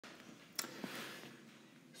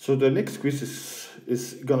So the next quiz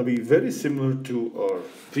is going to be very similar to our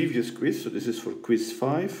previous quiz. So this is for quiz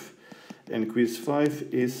 5, and quiz 5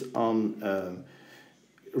 is on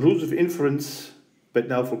rules of inference, but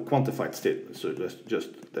now for quantified statements. So let's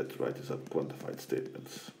write this up, quantified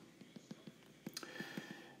statements.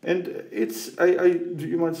 And it's,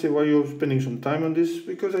 you might say, why you're spending some time on this?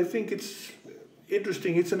 Because I think it's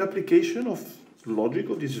interesting. It's an application of logic,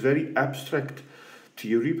 of this very abstract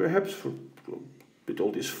theory, perhaps, with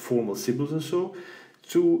all these formal symbols and so,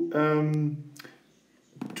 to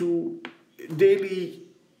daily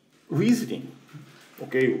reasoning.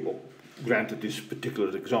 Okay, well, granted, these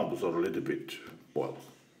particular examples are a little bit, well,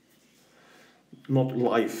 not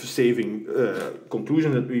life-saving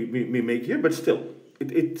conclusion that we make here, but still,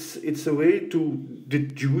 it's a way to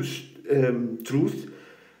deduce truth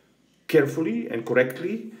carefully and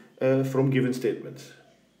correctly from given statements.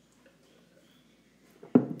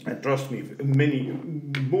 And trust me,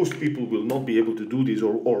 most people will not be able to do this,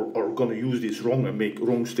 or are going to use this wrong and make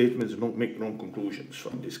wrong statements and make wrong conclusions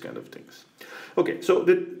from these kind of things. Okay, so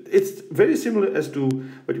it's very similar as to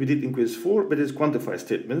what we did in quiz 4, but it's quantify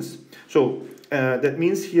statements. So that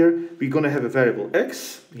means here we're going to have a variable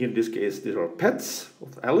x. Here in this case, there are pets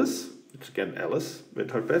of Alice. It's again Alice with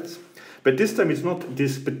her pets. But this time it's not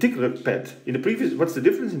this particular pet. In the previous, what's the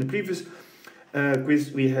difference? In the previous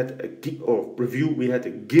quiz we had we had a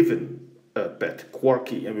given pet,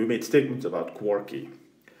 Quarky, and we made statements about Quarky.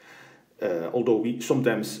 Although we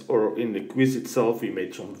sometimes, or in the quiz itself, we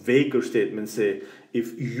made some vaguer statements, say,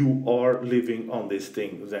 if you are living on this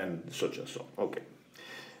thing, then such and so. Okay.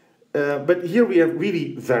 But here we have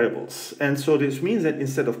really variables. And so this means that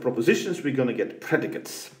instead of propositions, we're going to get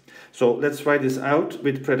predicates. So let's write this out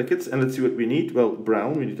with predicates, and let's see what we need. Well,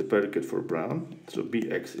 brown, we need a predicate for brown. So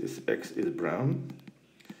x is brown.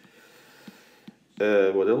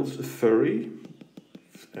 What else? Furry.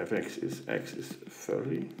 X is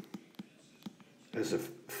furry. As a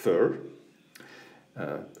fur.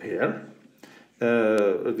 Hair.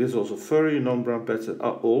 This is also furry. Non-brown pets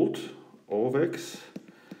are old. O of x.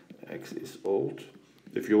 X is old.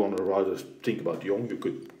 If you want to rather think about young, you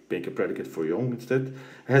could make a predicate for young instead.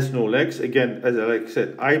 Has no legs. Again, as I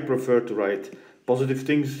said, I prefer to write positive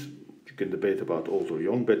things. You can debate about old or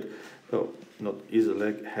young, but not is a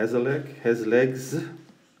leg, has legs.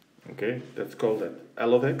 Okay, that's called that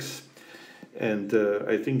L of x. And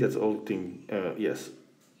I think that's all thing. Yes,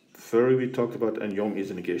 furry we talked about, and young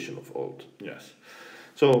is a negation of old. Yes.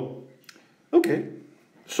 So, okay.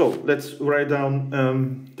 So let's write down,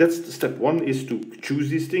 that's step 1, is to choose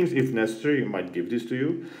these things. If necessary, I might give this to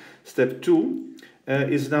you. Step 2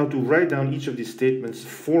 is now to write down each of these statements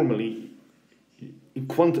formally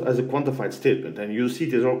as a quantified statement. And you'll see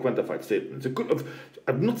these are all quantified statements.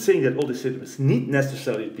 I'm not saying that all the statements need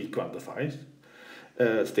necessarily be quantified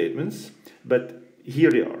statements, but here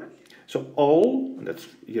they are. So all, and that's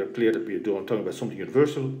here clear that we are talking about something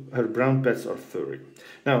universal, her brown pets are furry.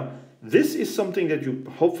 Now, this is something that you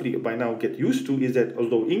hopefully by now get used to, is that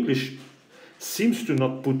although English seems to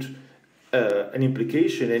not put an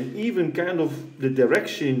implication and even kind of the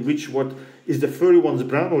direction in which what is the furry one's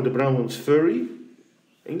brown or the brown one's furry,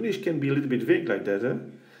 English can be a little bit vague like that. Eh?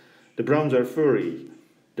 The browns are furry,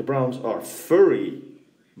 the browns are furry,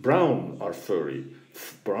 brown are furry,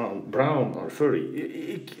 brown are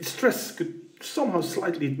furry. Stress could somehow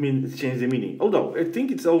slightly change the meaning. Although I think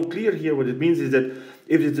it's all clear here. What it means is that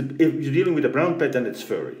if you're dealing with a brown pet, then it's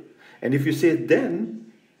furry. And if you say it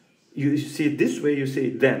then, you see it this way, you say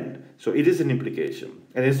it then. So it is an implication.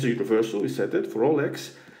 And it's universal, we said that, for all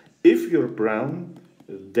x. If you're brown,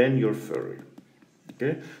 then you're furry.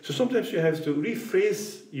 Okay? So sometimes you have to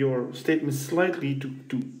rephrase your statement slightly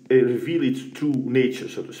to reveal its true nature,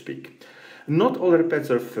 so to speak. Not all our pets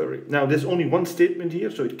are furry. Now, there's only one statement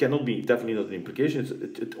here, so it cannot be, definitely not an implication.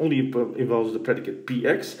 It only involves the predicate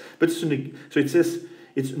px, but so it says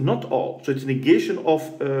it's not all. So it's a negation of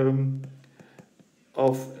a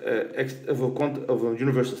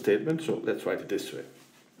universal statement. So let's write it this way.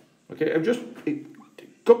 Okay, I'm just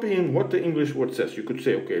copying what the English word says. You could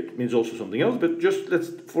say, okay, it means also something else, but just let's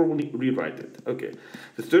formally rewrite it. Okay,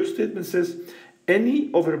 the third statement says, any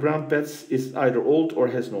of her brown pets is either old or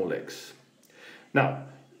has no legs. Now,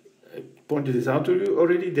 I pointed this out to you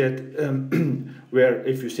already that where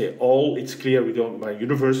if you say all, it's clear we don't by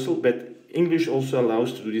universal, but English also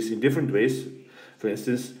allows to do this in different ways. For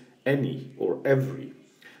instance, any or every.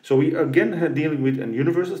 So we again are dealing with a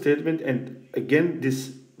universal statement, and again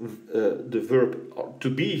this the verb to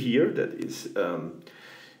be here that is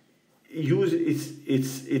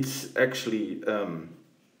it's actually a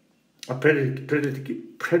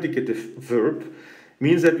predicative verb.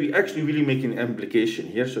 means that we actually really make an implication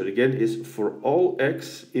here. So again is for all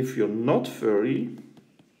x, if you're not furry,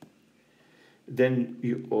 then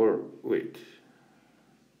you, or wait.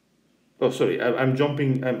 Oh, sorry, I'm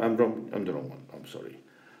jumping, I'm the wrong one, I'm sorry.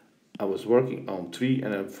 I was working on 3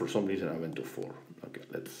 and then for some reason I went to 4. Okay,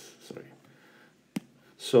 sorry.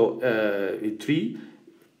 So in 3,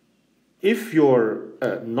 if you're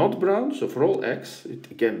not brown, so for all x,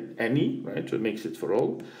 again, any, right, so it makes it for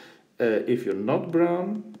all. If you're not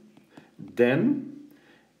brown, then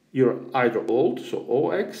you're either old, so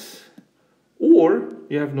OX, or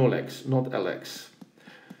you have no legs, not LX.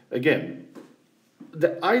 Again,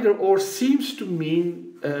 the either or seems to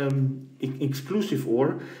mean exclusive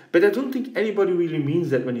or, but I don't think anybody really means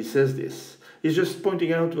that when he says this. He's just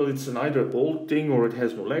pointing out, well, it's an either old thing or it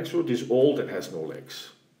has no legs, or it is old and has no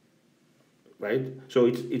legs. Right? So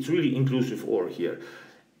it's really inclusive or here.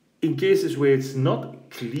 In cases where it's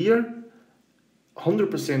not clear,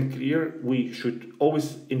 100% clear, we should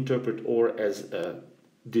always interpret or as a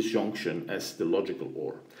disjunction, as the logical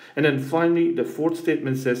or. And then finally, the fourth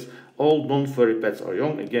statement says, all non-furry pets are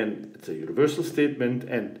young. Again, it's a universal statement,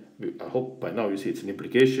 and I hope by now you see it's an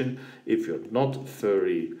implication. If you're not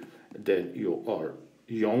furry, then you are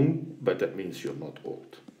young, but that means you're not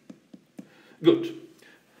old. Good.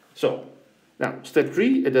 So, now, step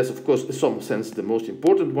 3, and that's of course in some sense the most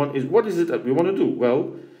important one, is what is it that we want to do?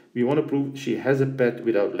 Well, we want to prove she has a pet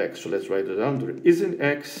without legs. So let's write it down. There is an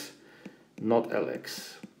X, not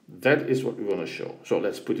LX. That is what we want to show. So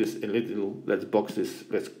let's put this in little, let's box this,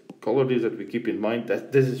 let's color this, that we keep in mind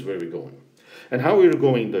that this is where we're going. And how we're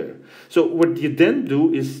going there. So what you then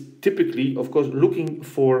do is typically, of course, looking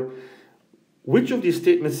for which of these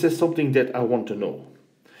statements says something that I want to know.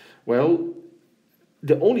 Well,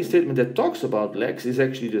 the only statement that talks about legs is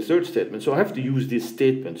actually the third statement. So I have to use this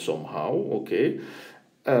statement somehow, okay?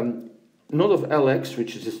 Not of LX,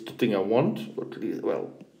 which is just the thing I want, or at least,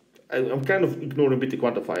 well, I'm kind of ignoring a bit the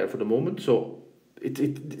quantifier for the moment, so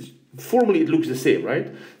formally it looks the same,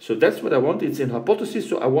 right? So that's what I want. It's in hypothesis,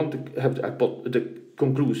 so I want to have the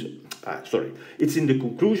conclusion. It's in the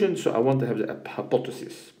conclusion, so I want to have the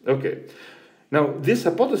hypothesis. Okay. Now, this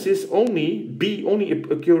hypothesis only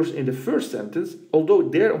occurs in the first sentence, although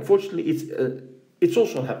there, unfortunately, it's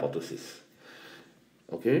also a hypothesis.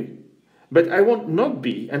 Okay? But I want not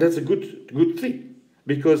B, and that's a good thing,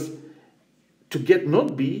 because to get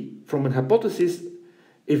not B from a hypothesis,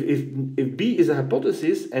 if B is a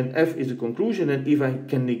hypothesis and F is a conclusion, and if I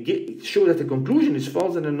can show that the conclusion is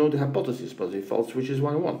false, then I know the hypothesis must be false, which is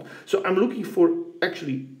what I want. So I'm looking for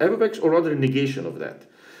actually f of x, or rather a negation of that.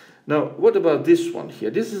 Now, what about this one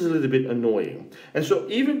here? This is a little bit annoying. And so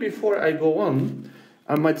even before I go on,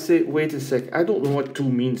 I might say, wait a sec, I don't know what 2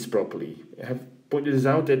 means properly. I have pointed this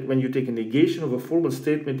out that when you take a negation of a formal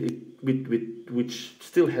statement which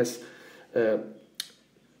still has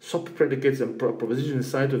sub-predicates and propositions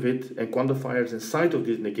inside of it and quantifiers inside of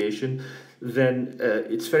this negation, then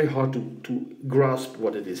it's very hard to grasp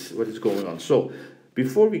what is going on. So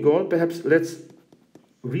before we go on, perhaps let's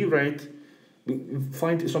rewrite,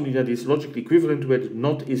 find something that is logically equivalent where the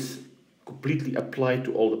not is completely applied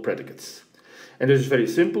to all the predicates. And this is very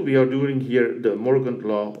simple. We are doing here the Morgan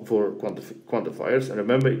law for quantifiers. And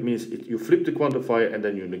remember, it means you flip the quantifier and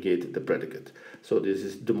then you negate the predicate. So this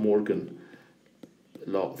is the Morgan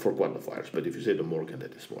law for quantifiers. But if you say the Morgan,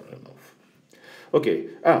 that is more than enough. Okay,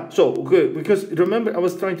 so good, because remember I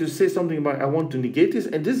was trying to say something about I want to negate this,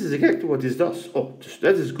 and this is exactly what this does. Oh,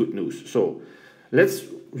 that is good news. So let's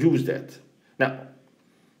use that. Now,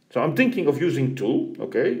 so I'm thinking of using 2,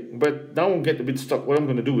 okay, but now I'm getting a bit stuck. What I'm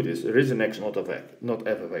going to do with this, there is an x, not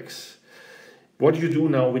f of x. What do you do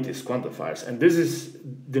now with these quantifiers? And this is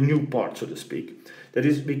the new part, so to speak. That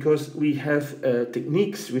is because we have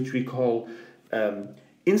techniques which we call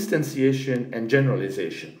instantiation and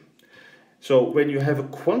generalization. So when you have a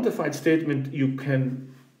quantified statement, you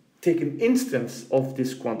can take an instance of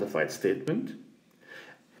this quantified statement.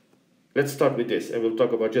 Let's start with this, and we'll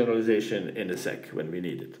talk about generalization in a sec when we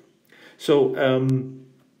need it. So in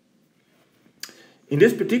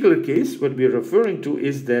this particular case, what we're referring to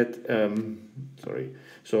is that,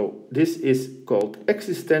 so this is called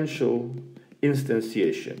existential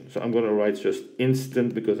instantiation. So I'm going to write just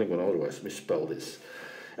instant because I'm going to otherwise misspell this.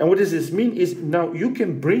 And what does this mean is now you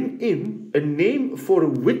can bring in a name for a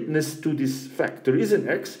witness to this fact. There is an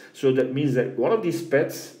X, so that means that one of these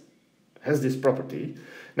pets has this property.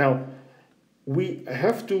 Now, we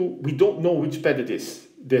don't know which pet it is.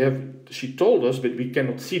 She told us, but we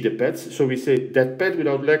cannot see the pets, so we say that pet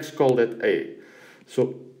without legs, call that A.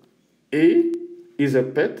 So A is a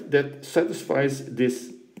pet that satisfies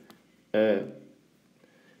this,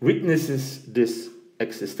 witnesses this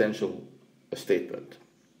existential statement.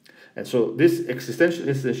 And so this existential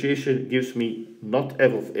instantiation gives me not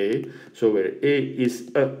f of a, so where a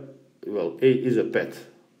is a, well, a is a pet.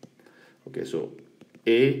 Okay, so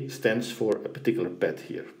a stands for a particular pet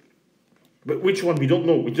here. But which one we don't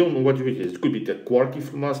know. We don't know what it is. It could be that Quarky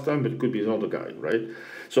from last time, but it could be another guy, right?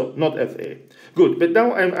 So not fa. Good, but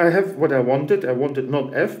now I have what I wanted. I wanted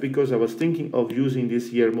not f because I was thinking of using this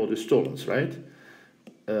here modus tollens, right?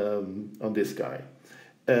 On this guy.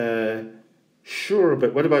 Sure,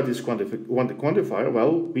 but what about this quantifier?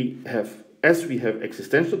 Well, as we have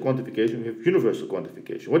existential quantification, we have universal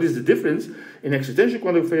quantification. What is the difference? In existential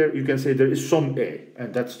quantifier, you can say there is some a,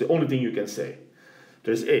 and that's the only thing you can say.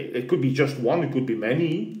 There's a. It could be just one, it could be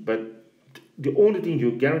many, but the only thing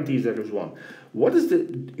you guarantee is that there's one. What does the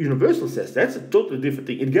universal says? That's a totally different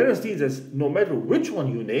thing. It guarantees that no matter which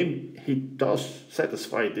one you name, it does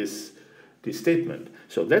satisfy this statement.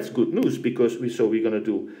 So that's good news because we're going to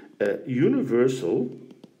do a universal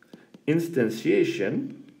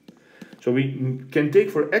instantiation. So we can take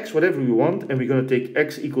for x whatever we want, and we're going to take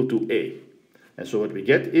x equal to a. And so what we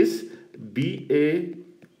get is BA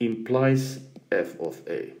implies f of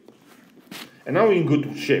a. And now we're in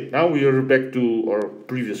good shape. Now we are back to our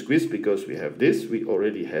previous quiz because we have this. We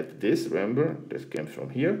already had this, remember? This came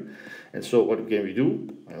from here. And so what can we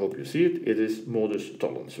do? I hope you see it. It is modus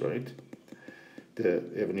tollens, right?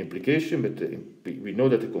 We have an implication, but we know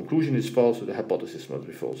that the conclusion is false, so the hypothesis must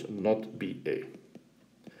be false, not BA.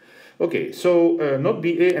 Okay, so not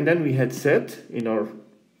BA, and then we had said in our,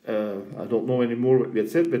 I don't know anymore what we had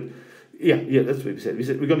said, but yeah, that's what we said. We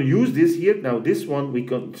said we're going to use this here. Now this one, we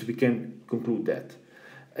can conclude that.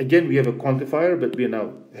 Again, we have a quantifier, but we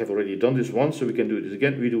now have already done this once, so we can do this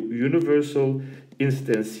again. We do universal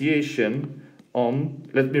instantiation on,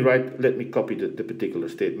 let me copy the particular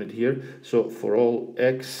statement here. So for all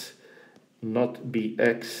x not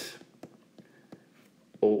bx,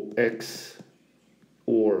 ox,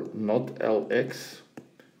 or not lx.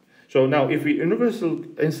 So now if we universal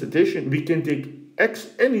instantiation, we can take x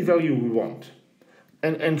any value we want.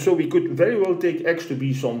 And so we could very well take x to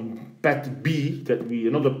be some pet b,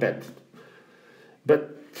 another pet.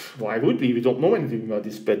 But why would we? We don't know anything about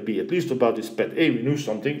this pet b, at least about this pet a we knew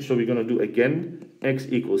something, so we're going to do again x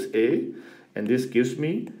equals a, and this gives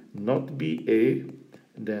me not ba,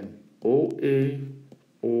 then oa,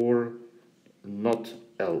 or not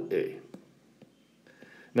la.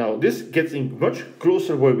 Now this gets in much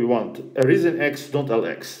closer where we want. There is an x, not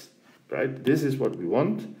lx, right? This is what we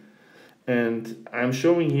want. And I'm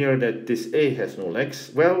showing here that this a has no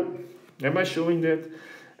x. Well, am I showing that?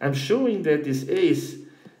 I'm showing that this a is,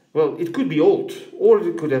 well, it could be old, or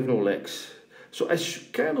it could have no legs. So I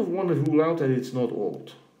kind of want to rule out that it's not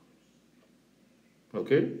old.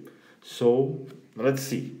 Okay? So, let's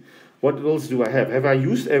see. What else do I have? Have I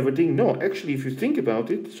used everything? No, actually, if you think about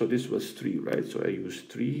it, so this was 3, right? So I used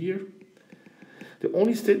 3 here. The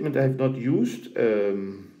only statement I have not used,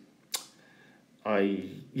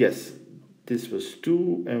 yes, this was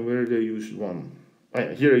 2, and where did I use 1?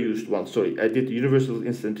 Here I used 1, sorry. I did universal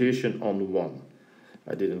instantiation on 1.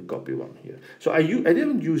 I didn't copy 1 here. So I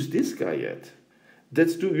didn't use this guy yet.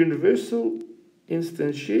 Let's do universal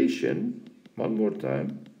instantiation, one more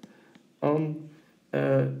time, on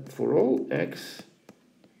for all x,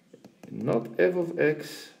 not f of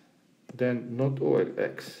x, then not o of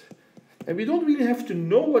x. And we don't really have to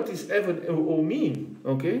know what this f and o mean,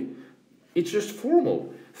 okay? It's just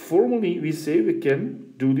formal. Formally, we say we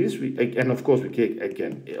can do this, and of course we take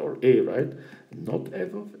again a or a, right? Not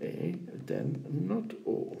f of a, then not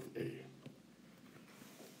o of a.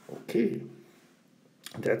 Okay,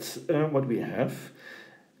 that's what we have.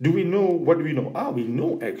 Do we know, what do we know? We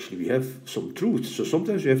know actually, we have some truths. So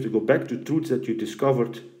sometimes you have to go back to truths that you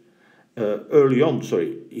discovered early on.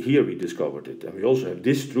 Sorry, here we discovered it. And we also have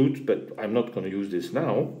this truth, but I'm not going to use this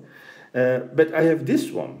now. But I have this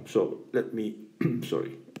one. So let me,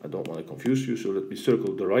 sorry, I don't want to confuse you. So let me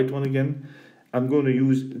circle the right one again. I'm going to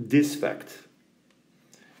use this fact.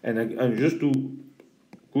 And I just do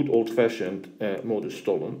good old-fashioned modus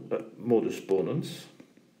ponens.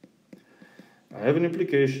 I have an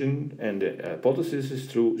implication, and the hypothesis is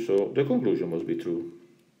true, so the conclusion must be true.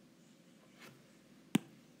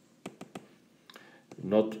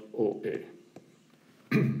 Not OA.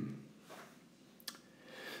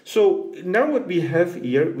 So now what we have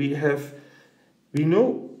here, we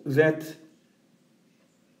know that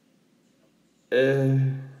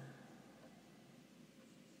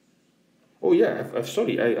oh yeah, I'm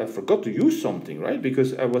sorry, I forgot to use something, right?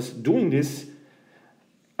 Because I was doing this.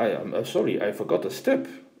 I'm sorry, I forgot a step.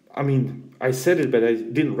 I mean, I said it, but I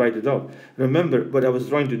didn't write it out. Remember, what I was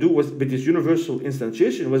trying to do was, with this universal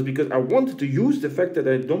instantiation, was because I wanted to use the fact that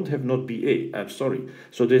I don't have not BA. I'm sorry.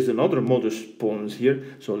 So there's another modus ponens here.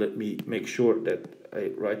 So let me make sure that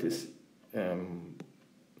I write this. No,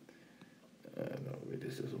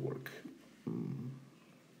 this doesn't work.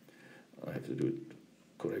 I have to do it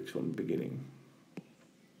correct from the beginning.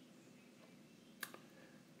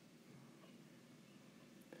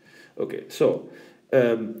 Okay, so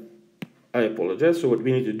I apologize. So what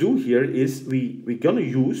we need to do here is we're going to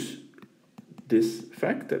use this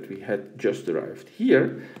fact that we had just derived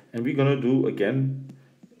here, and we're going to do again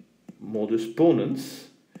modus ponens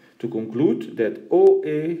to conclude that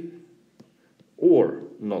OA or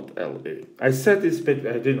not LA. I said this, but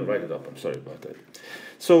I didn't write it up. I'm sorry about that.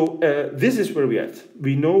 So this is where we're at.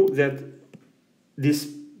 We know that this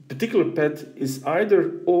particular pet is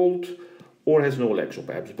either old or has no legs, or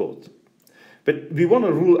perhaps both. But we want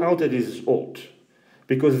to rule out that this is old,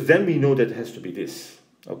 because then we know that it has to be this,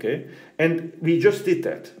 okay? And we just did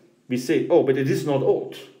that. We say, oh, but it is not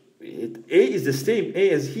old. A is the same A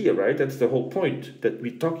as here, right? That's the whole point, that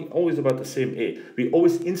we're talking always about the same A. We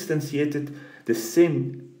always instantiated the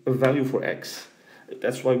same value for X.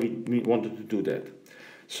 That's why we wanted to do that.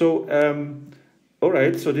 So, all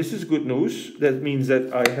right, so this is good news. That means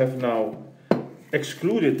that I have now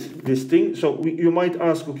excluded this thing. So you might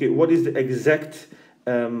ask, okay, what is the exact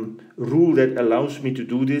rule that allows me to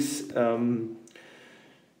do this?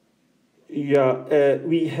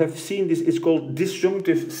 We have seen this. It's called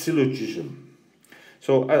disjunctive syllogism.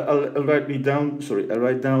 So I'll write down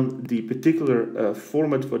the particular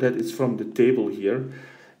format for that. It's from the table here.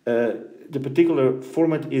 The particular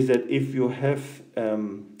format is that if you have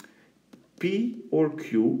P or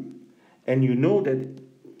Q, and you know that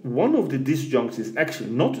one of the disjuncts is actually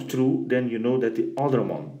not true, then you know that the other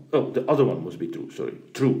one must be true. Sorry,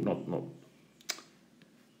 true, not.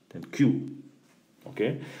 Then Q.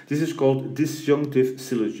 Okay, this is called disjunctive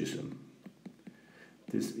syllogism.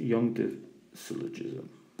 Disjunctive syllogism.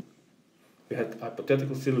 We had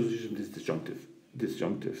hypothetical syllogism, this disjunctive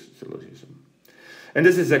syllogism. And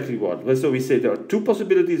this is exactly what. Well, so we say there are two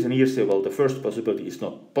possibilities, and here say, well, the first possibility is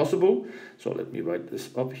not possible. So let me write this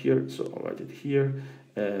up here. So I'll write it here.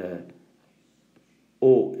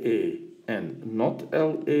 OA and not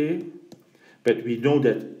LA. But we know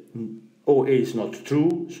that OA is not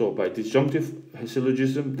true. So by disjunctive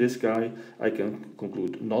syllogism, this guy, I can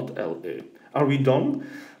conclude not LA. Are we done?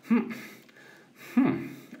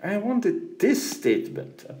 I wanted this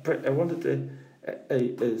statement. I wanted a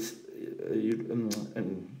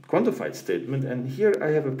quantified statement, and here I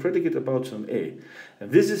have a predicate about some A.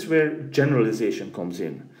 And this is where generalization comes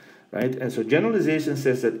in, right? And so generalization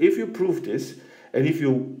says that if you prove this, and if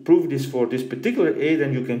you prove this for this particular A,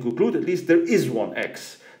 then you can conclude at least there is one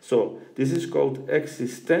X. So this is called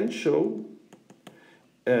existential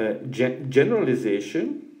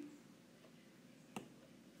generalization.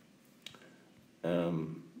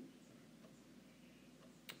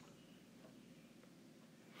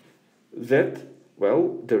 That,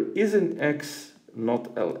 well, there is an X,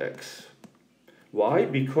 not LX. Why?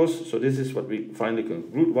 Because, so this is what we finally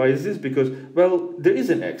conclude. Why is this? Because, well, there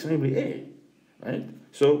is an X, namely A, right?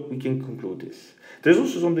 So we can conclude this. There's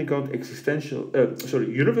also something called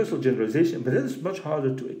universal generalization, but that is much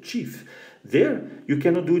harder to achieve. There, you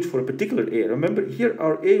cannot do it for a particular A. Remember, here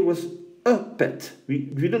our A was a pet.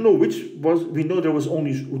 We don't know which was. We know there was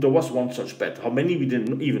one such pet. How many we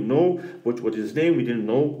didn't even know. What is his name? We didn't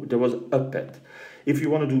know. There was a pet. If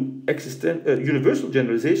you want to do universal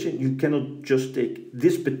generalization, you cannot just take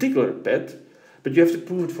this particular pet, but you have to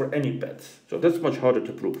prove it for any pet. So that's much harder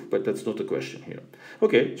to prove, but that's not the question here.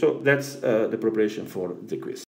 Okay, so that's the preparation for the quiz.